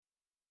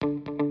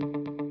Welcome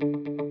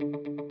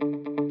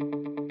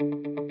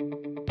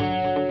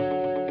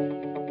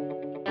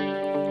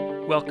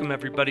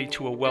everybody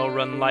to A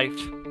Well-Run Life.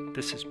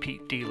 This is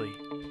Pete Deely.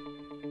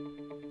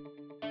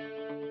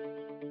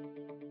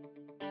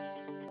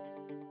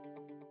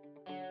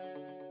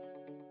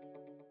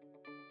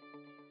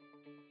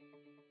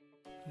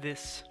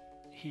 This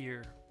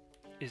here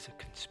is a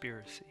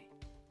conspiracy.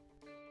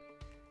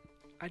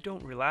 I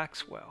don't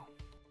relax well.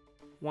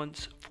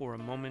 Once, for a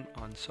moment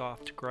on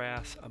soft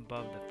grass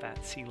above the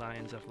fat sea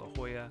lions of La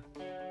Jolla,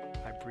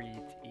 I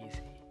breathed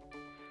easy.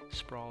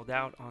 Sprawled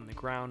out on the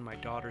ground, my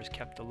daughters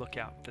kept a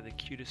lookout for the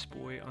cutest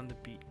boy on the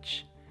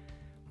beach.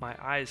 My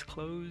eyes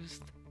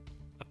closed,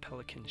 a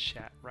pelican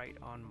shat right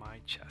on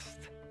my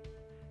chest.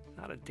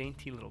 Not a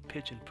dainty little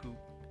pigeon poop,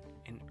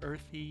 an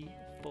earthy,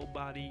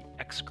 full-bodied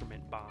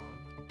excrement bomb.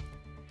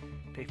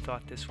 They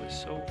thought this was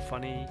so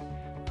funny,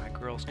 my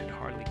girls could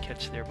hardly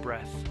catch their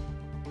breath.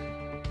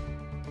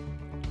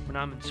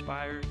 When I'm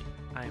inspired,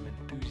 I am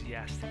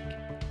enthusiastic,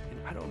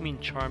 and I don't mean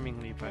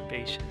charmingly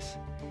vivacious.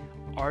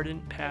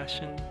 Ardent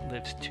passion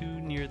lives too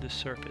near the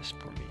surface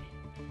for me.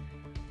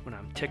 When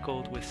I'm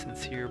tickled with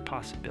sincere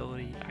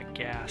possibility, I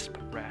gasp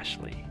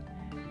rashly.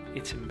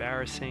 It's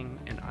embarrassing,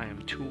 and I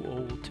am too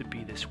old to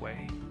be this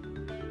way.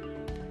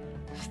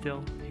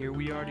 Still, here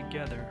we are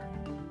together.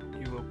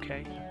 You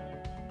okay?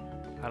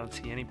 I don't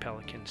see any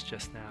pelicans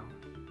just now.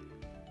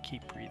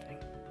 Keep breathing.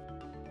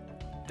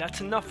 That's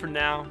enough for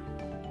now.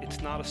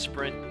 It's not a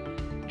sprint.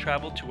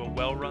 Travel to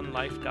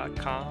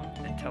awellrunlife.com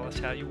and tell us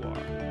how you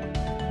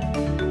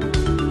are.